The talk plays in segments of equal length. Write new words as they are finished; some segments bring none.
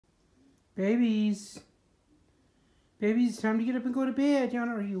Babies. Babies, it's time to get up and go to bed.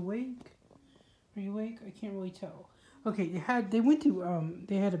 Yana, are you awake? Are you awake? I can't really tell. Okay, they got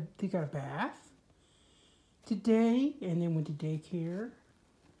a bath today, and they went to daycare.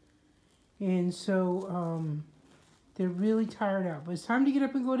 And so, they're really tired out. But it's time to get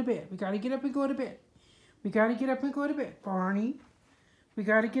up and go to bed. We got to get up and go to bed. We got to get up and go to bed. Barney, we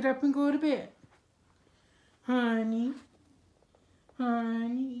got to get up and go to bed. Honey,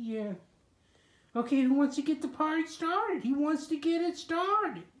 yeah. Okay, who wants to get the party started? He wants to get it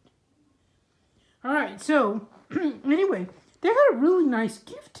started. All right, so anyway, they got a really nice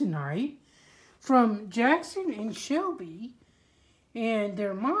gift tonight from Jackson and Shelby and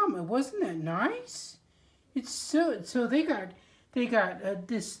their mama. Wasn't that nice? It's so they got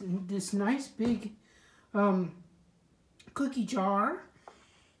this nice big cookie jar,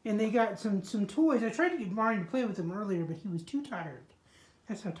 and they got some toys. I tried to get Mario to play with them earlier, but he was too tired.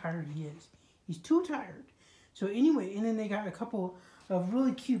 That's how tired he is. He's too tired. So anyway, and then they got a couple of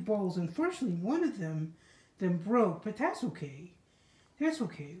really cute bowls. Unfortunately, one of them broke, but that's okay. That's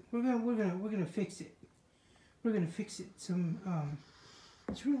okay. We're gonna fix it. We're gonna fix it.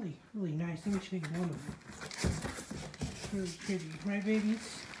 It's really nice. Let me show you one of them. It's really pretty, right,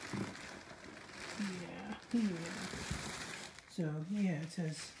 babies? Yeah. So yeah, it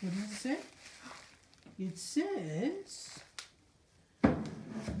says. What does it say? It says.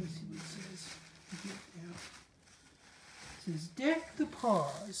 Let me see what it says. Yeah. It says, deck the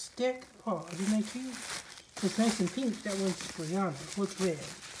paws. Deck the paws. Isn't that cute? It's nice and pink. That one's for Yana. Looks red.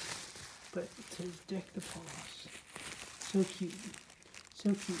 But it says, deck the paws. So cute.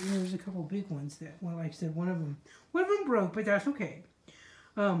 So cute. And there's a couple big ones that, well, like I said, one of them broke, but that's okay.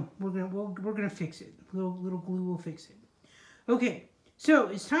 We're gonna fix it. Little glue will fix it. Okay. So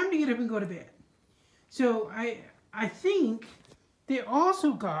it's time to get up and go to bed. So I think they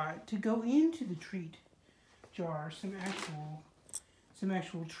also got to go into the treat jar some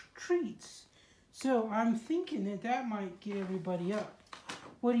actual treats. So I'm thinking that might get everybody up.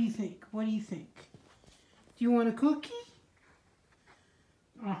 What do you think? What do you think? Do you want a cookie?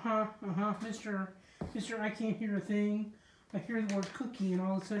 Mister, I can't hear a thing. I hear the word cookie, and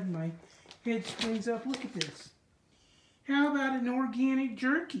all of a sudden my head springs up. Look at this. How about an organic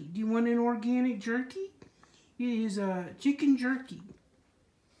jerky? Do you want an organic jerky? It is chicken jerky.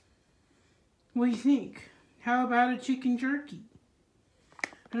 What do you think? How about a chicken jerky?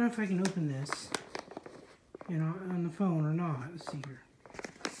 I don't know if I can open this, on the phone or not. Let's see here.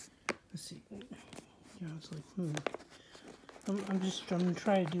 Let's see. Yeah, it's like, I'm gonna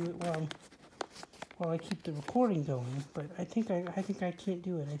try to do it while I keep the recording going. But I think I can't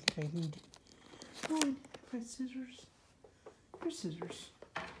do it. I think I need. Oh, my scissors. Where's scissors?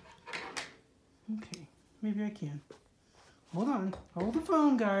 Okay, maybe I can. Hold on. Hold the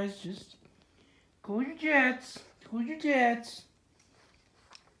phone, guys. Just cool your jets. Cool your jets.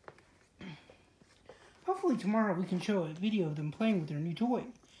 Hopefully tomorrow we can show a video of them playing with their new toy.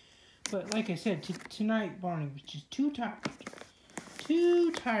 But like I said, tonight Barney was just too tired.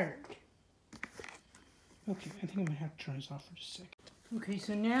 Too tired. Okay, I think I'm going to have to turn this off for just a second. Okay,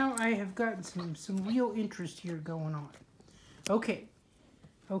 so now I have gotten some real interest here going on. Okay.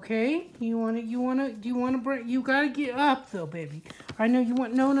 Okay, do you want to break? You gotta get up though, baby. I know you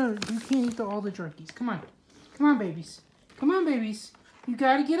want. No, you can't eat all the jerkies. Come on, babies. Come on, babies. You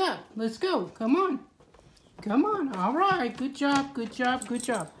gotta get up. Let's go. Come on. All right. Good job.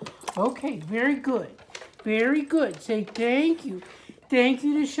 Okay, very good. Say thank you. Thank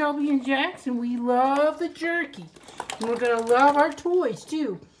you to Shelby and Jackson. We love the jerky, and we're gonna love our toys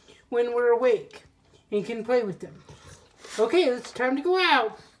too when we're awake and can play with them. Okay, it's time to go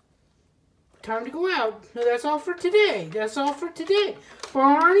out. No, that's all for today.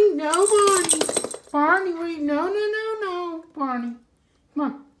 Barney, no, Barney. Barney, wait, no. Barney, come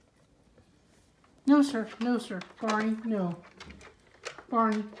on. No, sir. Barney, no.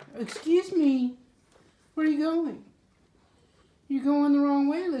 Barney, excuse me. Where are you going? You're going the wrong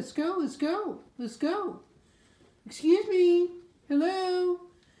way. Let's go. Excuse me. Hello.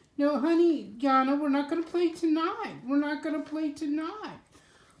 No, honey, Yana, we're not going to play tonight.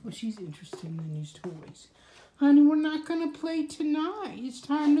 Well, she's interested in these toys. Honey, we're not going to play tonight. It's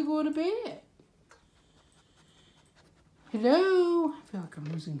time to go to bed. Hello? I feel like I'm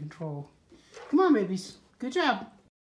losing control. Come on, babies. Good job.